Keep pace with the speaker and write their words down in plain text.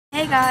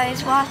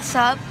guys, what's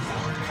up?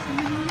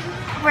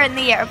 We're in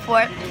the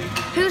airport.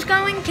 Who's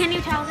going? Can you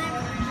tell them?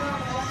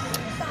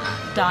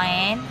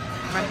 Diane,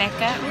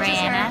 Rebecca,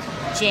 Rihanna,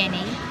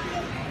 Jenny,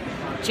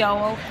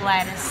 Joel,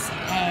 Gladys,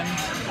 and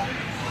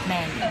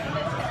Mandy.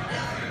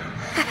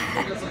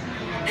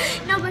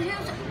 No, but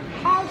who's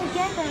all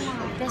together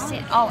now? That's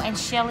it. Oh, and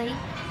Shelly,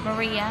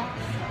 Maria,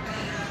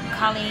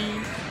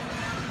 Colleen,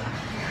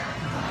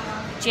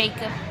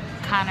 Jacob,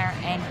 Connor,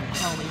 and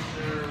Chloe.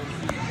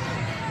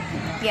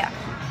 Yeah.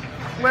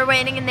 We're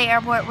waiting in the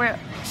airport. We're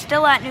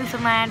still at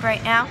Newfoundland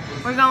right now.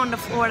 We're going to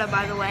Florida,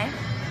 by the way,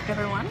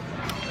 everyone.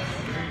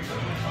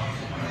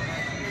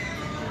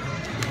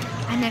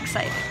 I'm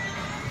excited.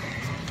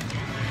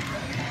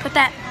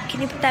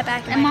 Can you put that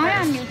back in my purse? Am I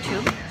on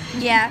YouTube?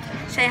 Yeah.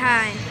 Say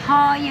hi.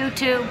 Hi,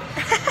 YouTube.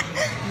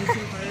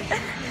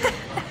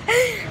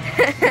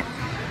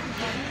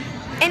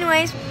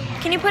 Anyways,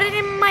 can you put it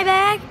in my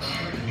bag?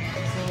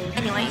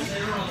 Anyways,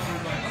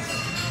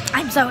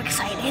 I'm so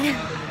excited.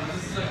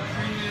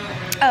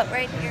 Oh,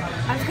 right here.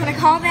 I was gonna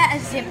call that a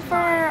zip for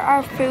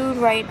our food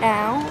right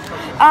now.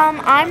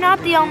 I'm not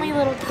the only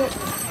little kid.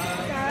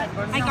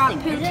 I got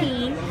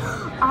poutine.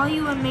 All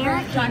you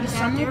Americans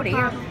out there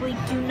probably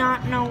do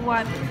not know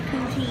what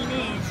poutine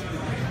is.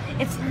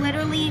 It's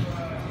literally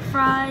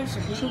fries,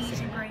 cheese,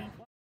 and gravy.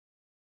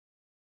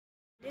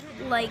 I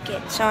didn't like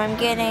it, so I'm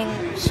getting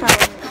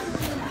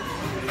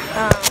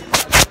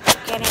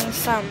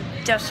some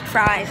just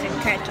fries and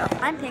ketchup.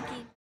 I'm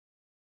picky.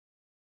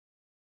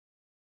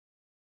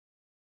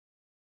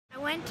 I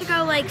went to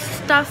go like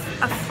stuff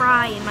a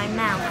fry in my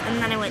mouth,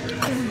 and then I went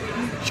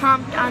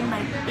chomped on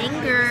my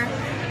finger.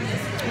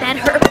 That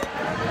hurt.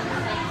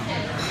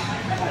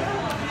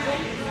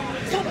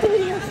 Stop the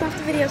video, stop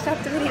the video,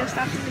 stop the video,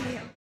 stop the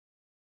video.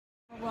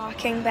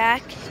 Walking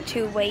back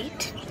to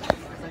wait.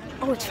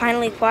 Oh, it's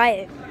finally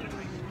quiet.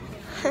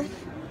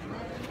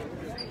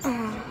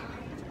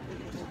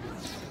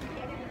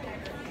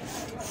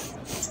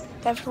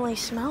 Definitely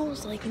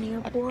smells like an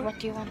airport. What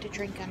do you want to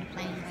drink on the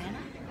plane, man?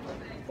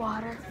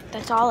 Water.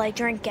 That's all I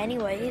drink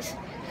anyways.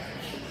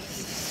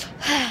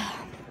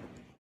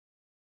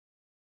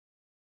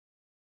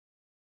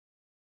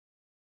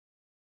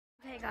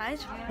 Okay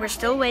guys, we're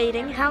still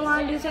waiting. How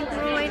long do you think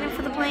we're waiting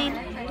for the plane?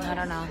 I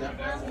don't know.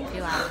 A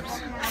few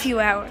hours. A few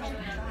hours.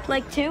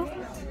 Like 2?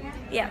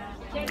 Yeah.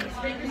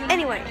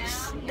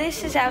 Anyways,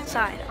 this is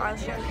outside. I'll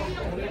show you.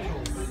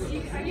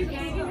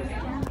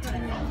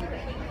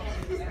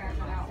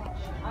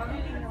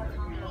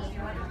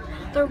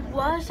 There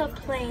was a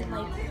plane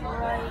like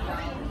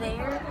right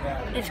there.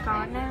 It's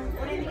gone now.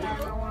 I don't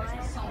know why.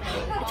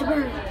 It's a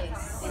bird.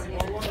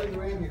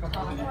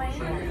 Anyway,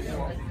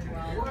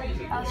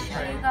 I'll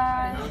show you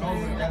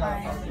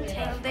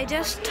guys. They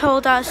just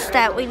told us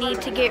that we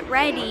need to get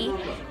ready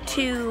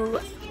to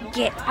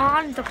get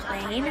on the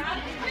plane.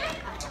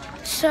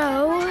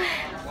 So,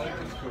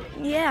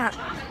 yeah.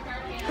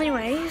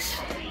 Anyways,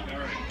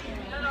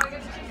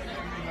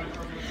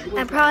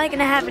 I'm probably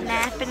gonna have a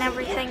nap and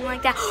everything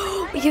like that.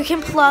 You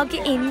can plug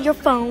in your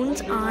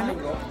phones on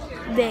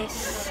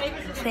this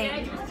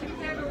thing,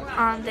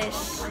 on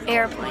this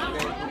airplane.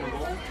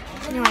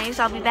 Anyways,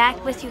 I'll be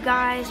back with you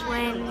guys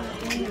when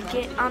we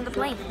get on the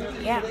plane.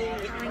 Yeah,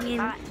 going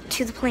in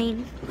to the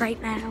plane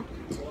right now.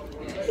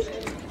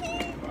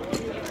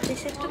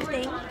 This is the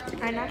thing.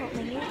 I'm not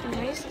opening it.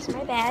 Anyways, this is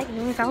my bag.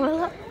 Anyways,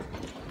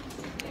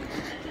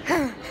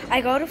 I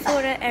go to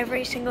Florida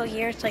every single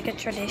year. It's like a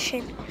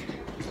tradition.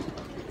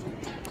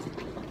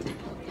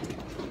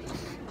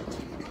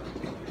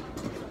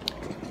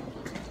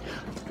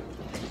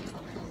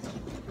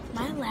 Am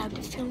I allowed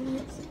to film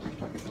this?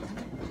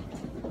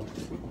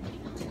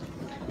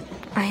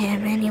 I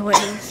am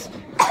anyways.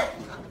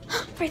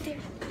 Right there.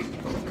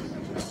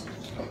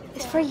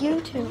 It's for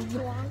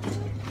YouTube.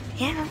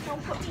 Yeah.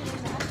 Don't put me in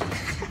that.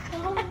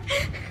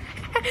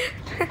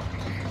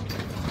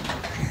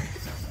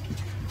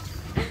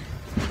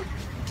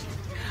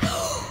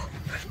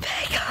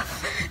 Rebecca,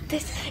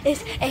 this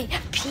is a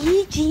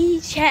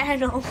PG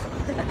channel.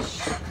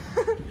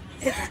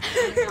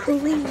 It's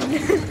clean.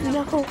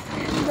 No,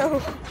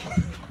 no.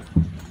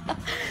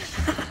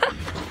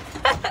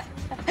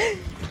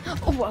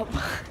 Whoa.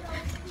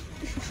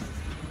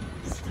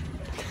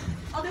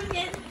 I'll do it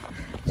again.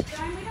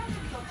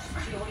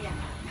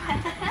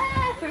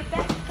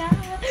 Rebecca.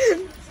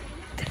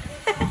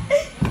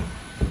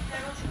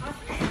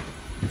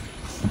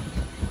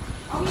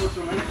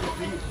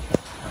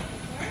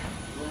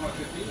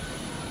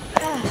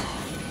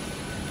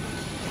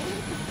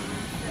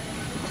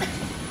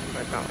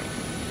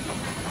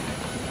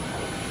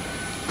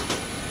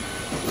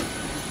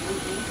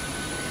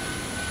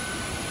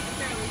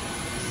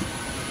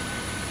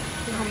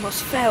 I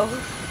almost fell.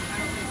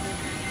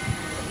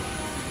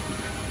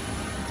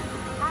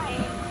 Hi.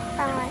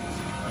 Hi.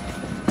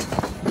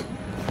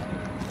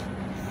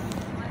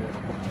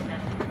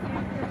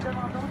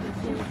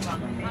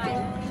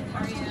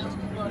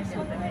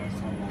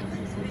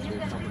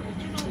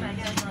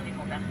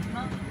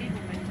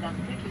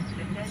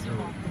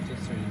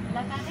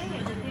 L'appareil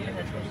est doté de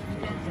votre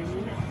système de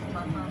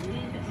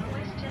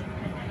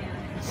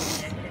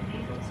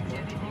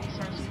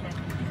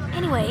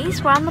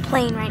Anyways, we're on the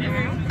plane right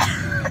now.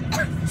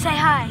 Say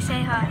hi,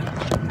 say hi.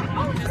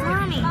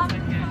 Mommy.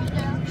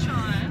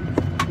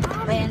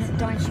 Man,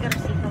 darn, she got her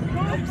seatbelt.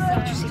 Put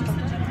your seatbelt.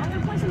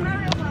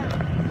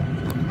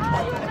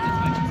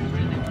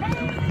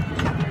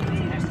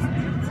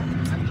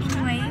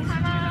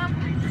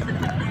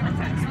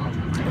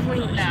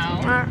 Anyways,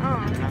 we're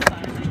on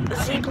the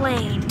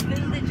seaplane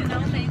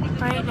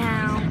right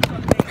now.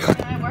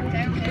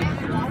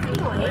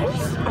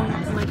 Anyways, oh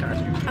my god.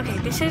 Okay,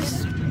 this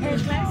is. I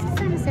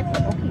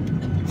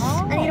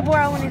need to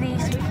borrow one of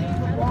these.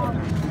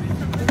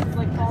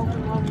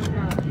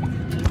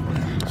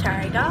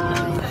 Sorry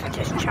guys,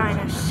 just trying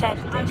to set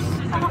this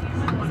up.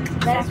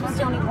 That was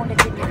the only one that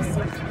didn't get a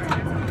seat.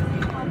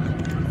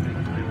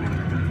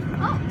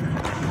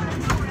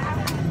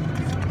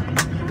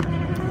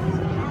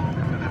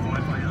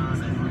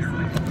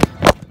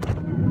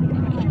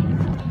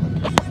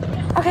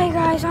 Okay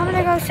guys, I'm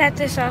gonna go set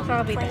this up.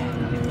 I'll be back.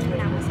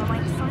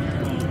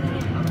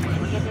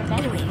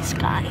 Anyways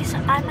guys,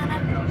 I'm gonna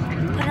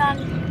put on.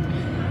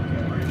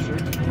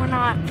 We're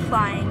not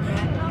flying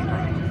yet.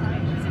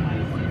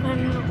 When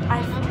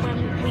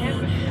we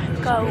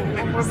go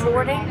and we're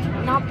boarding,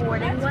 not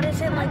boarding. What is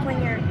it like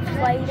when you're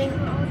flighting?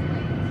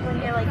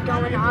 When you're like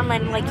going on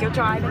and like you're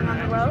driving on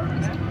the road?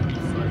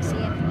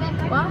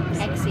 What?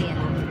 Taxiing.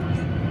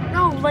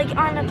 No, like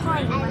on a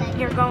plane when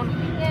you're going,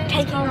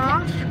 taking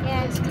off.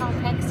 Yeah, it's called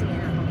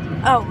taxiing.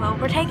 Oh well,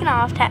 we're taking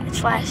off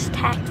slash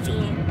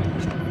taxiing.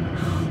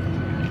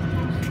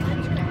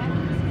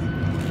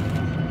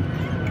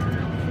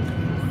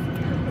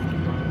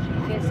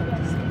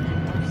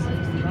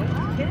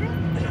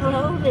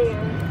 Hello there.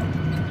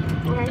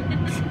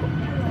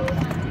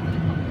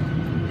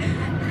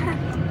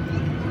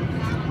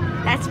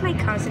 That's my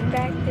cousin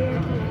back there,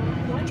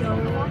 Joe.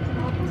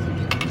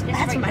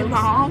 That's my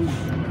mom.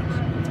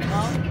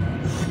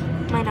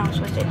 My nose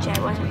was itchy. I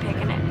wasn't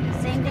picking it.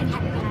 Same thing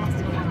happened when I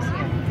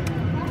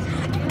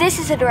was here. This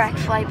is a direct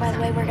flight, by the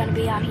way. We're gonna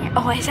be on here.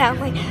 Oh, I sound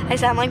like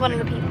one of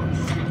the people.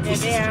 This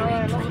is a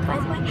direct flight, by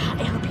the way.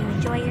 I hope you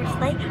enjoy your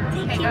flight.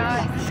 Thank you.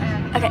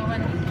 Okay.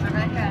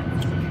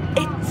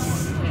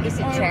 It's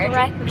a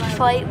direct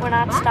flight. We're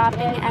not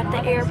stopping at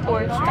the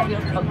airport or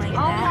anything like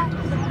that.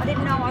 I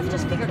didn't know. I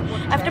just figured it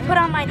would. I have to put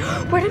on my.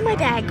 Where did my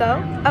bag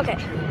go? Okay.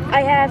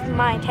 I have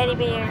my teddy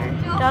bear,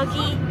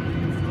 Dougie,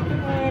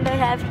 and I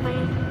have my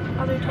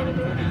other teddy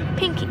bear,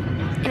 Pinky.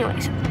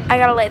 Anyways, I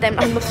gotta lay them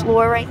on the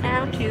floor right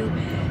now to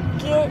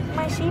get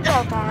my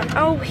seatbelt on.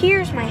 Oh,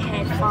 here's my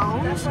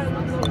headphones.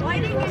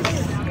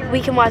 We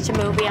can watch a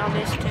movie on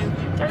this too.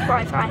 There's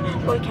Wi-Fi,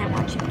 but we can't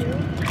watch it too,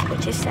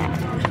 which is sad.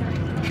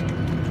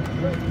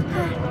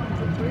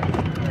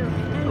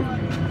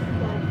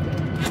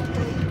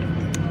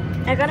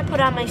 I gotta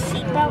put on my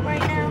seatbelt right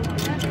now.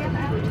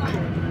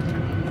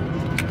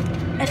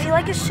 I feel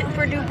like a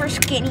super duper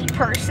skinny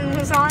person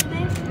was on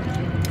this.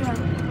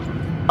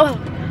 Oh.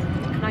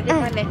 Can I get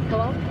my neck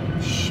pillow?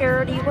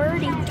 Shirty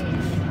wordy.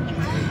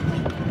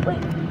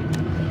 Wait.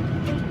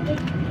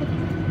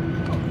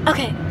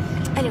 Okay.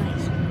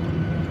 Anyways.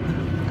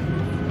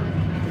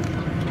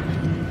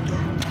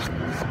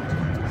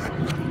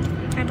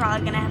 I'm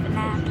probably gonna have a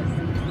nap.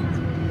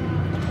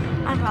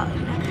 I'm probably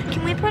gonna.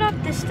 Can we put up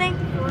this thing?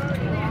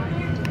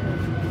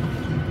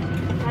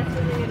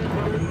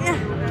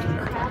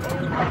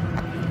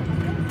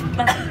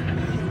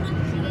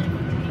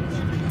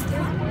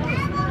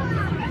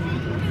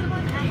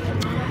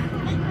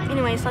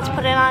 Anyways, let's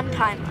put it on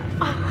timer.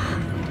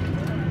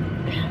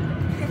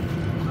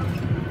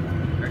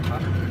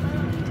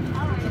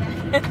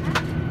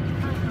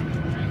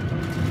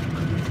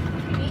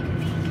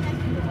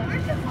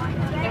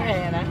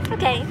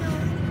 Okay.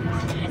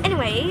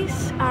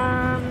 Anyways,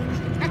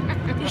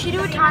 you should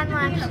do a time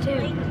lapse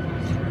too.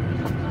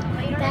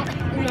 That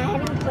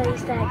Maddie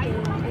plays that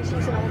game, and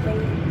she's an old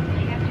lady.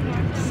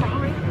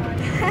 Sorry.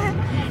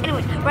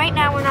 Anyway, right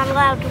now we're not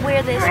allowed to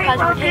wear this because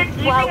we're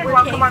taking off.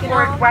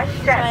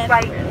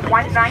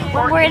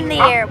 When we're in the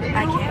air,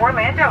 I can't.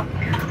 Orlando.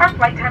 Our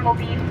flight time will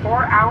be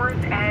 4 hours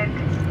and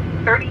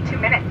 32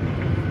 minutes.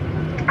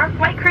 Our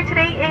flight crew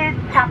today is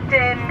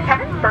Captain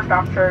Kevin, First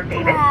Officer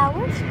David. 4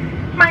 hours?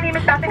 My name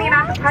is Bethany, and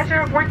I have the pleasure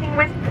of working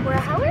with 4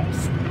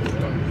 hours?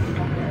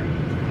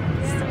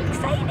 So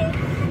excited.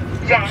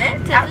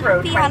 Janet at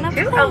row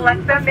 22,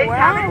 Alexa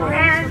Midtown,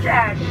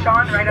 and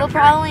Sean right We'll up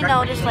probably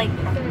notice like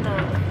the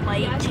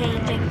light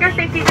changing. Your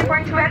safety is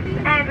important to us,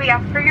 and we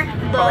ask for your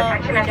full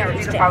attention as we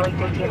review the following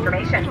safety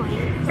information.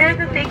 There is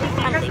a safety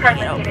feature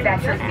currently located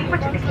at your seat,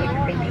 which indicates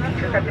the safety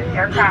features of this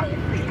aircraft.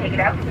 Please take it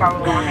out and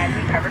follow along as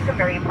we cover some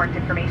very important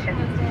information.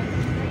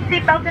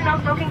 Seatbelts and no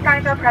smoking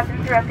signs are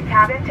present throughout the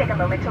cabin. Take a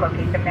moment to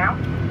locate them now.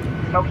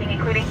 Smoking,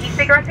 including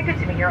e-cigarettes and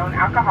consuming your own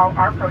alcohol,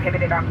 are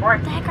prohibited on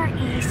board.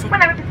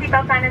 Whenever the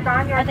seatbelt sign is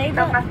on, your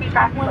seatbelt must be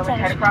fastened with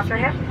tight across your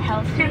hips.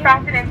 To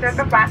fasten, insert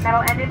the flat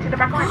metal end into the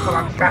buckle and pull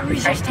on the strap.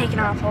 It's just taking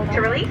off. Hold on.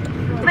 To release,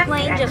 The lift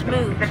plane and just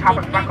moved. the top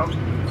of the buckle.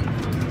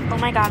 Oh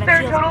my god, it There are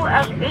a feels total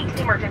of plain. 8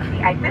 emergency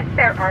exits.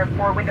 There are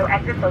 4 window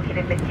exits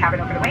located mid-cabin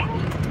over the wing,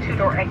 2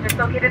 two-door exits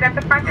located at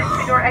the front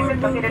and two-door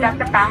exits located at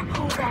the back.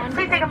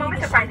 Please take a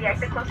moment to find the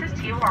exit closest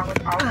to you along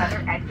with all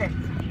other exits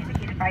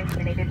indicated by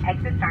illuminated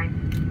exit signs.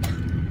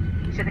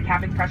 Should the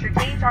cabin pressure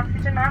change,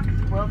 oxygen masks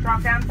will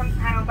drop down from the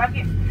panel above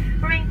you.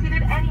 Remain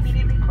seated and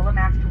immediately pull a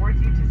mask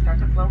towards you to start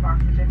the flow of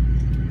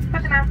oxygen.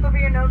 Put the mask over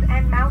your nose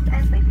and mouth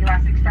and place the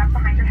elastic strap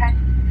behind your head.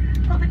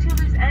 Pull the two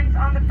loose ends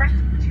on the front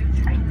too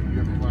tight.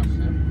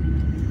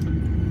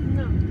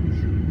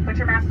 Put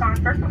your mask on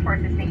first before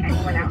assisting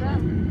anyone else.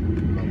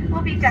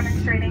 We'll be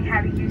demonstrating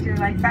how to use your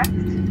life vest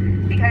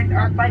because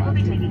our flight will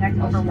be taking us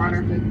over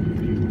water.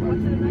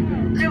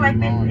 Your life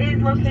vest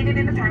is located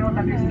in the panel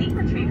above your seat.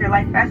 Retrieve your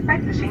life vest by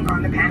pushing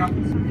on the panel.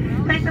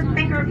 Place a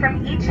finger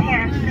from each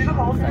hand through the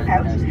holes in the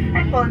pouch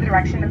and pull in the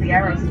direction of the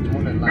arrows.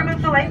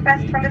 Remove the life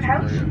vest from the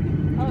pouch.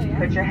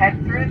 Put your head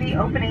through the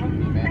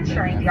opening,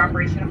 ensuring the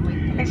operational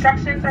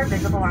instructions are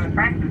visible on the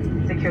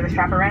front. Secure the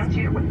strap around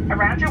your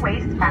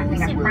waist,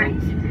 fastening up front.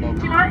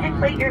 Do not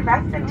inflate your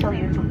vest until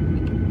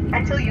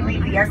you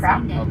leave the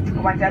aircraft.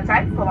 Once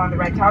outside, pull on the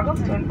red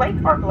toggles to inflate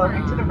or blow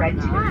into the red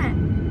tube.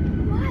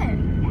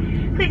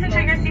 Please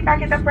ensure your seat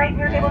back is upright and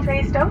your table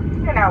tray is stowed.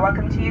 You're now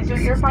welcome to use your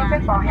earphones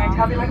and small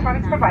handheld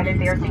electronics provided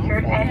they are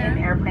secured and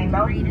in airplane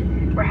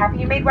mode. We're happy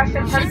you made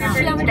WestJet part of your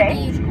journey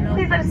today.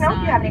 Please let us know if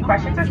you have any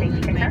questions or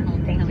safety concerns.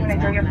 Thank you and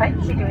enjoy your flight.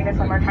 We'll be doing this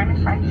one more time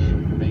in French.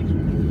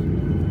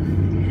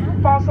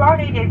 Bonsoir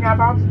et bienvenue à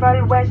bord du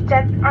vol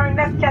WestJet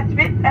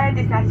 1948 à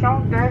destination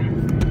de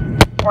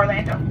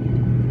Orlando.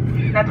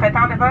 Notre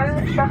temps de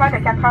vol sera de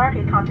 4 heures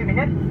et 38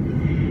 minutes.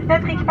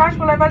 Notre équipage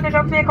pour le vol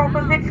d'aujourd'hui est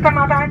composé du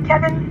commandant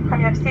Kevin,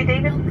 premier officier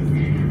David.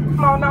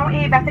 Mon nom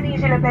est Bethany et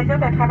j'ai le plaisir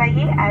de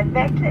travailler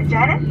avec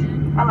Janet,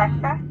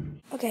 Alexa.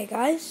 Okay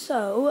guys,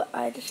 so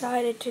I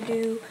decided to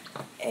do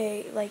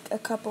a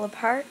couple of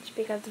parts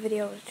because the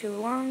video was too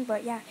long,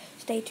 but yeah,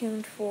 stay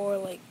tuned for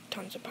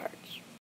tons of parts.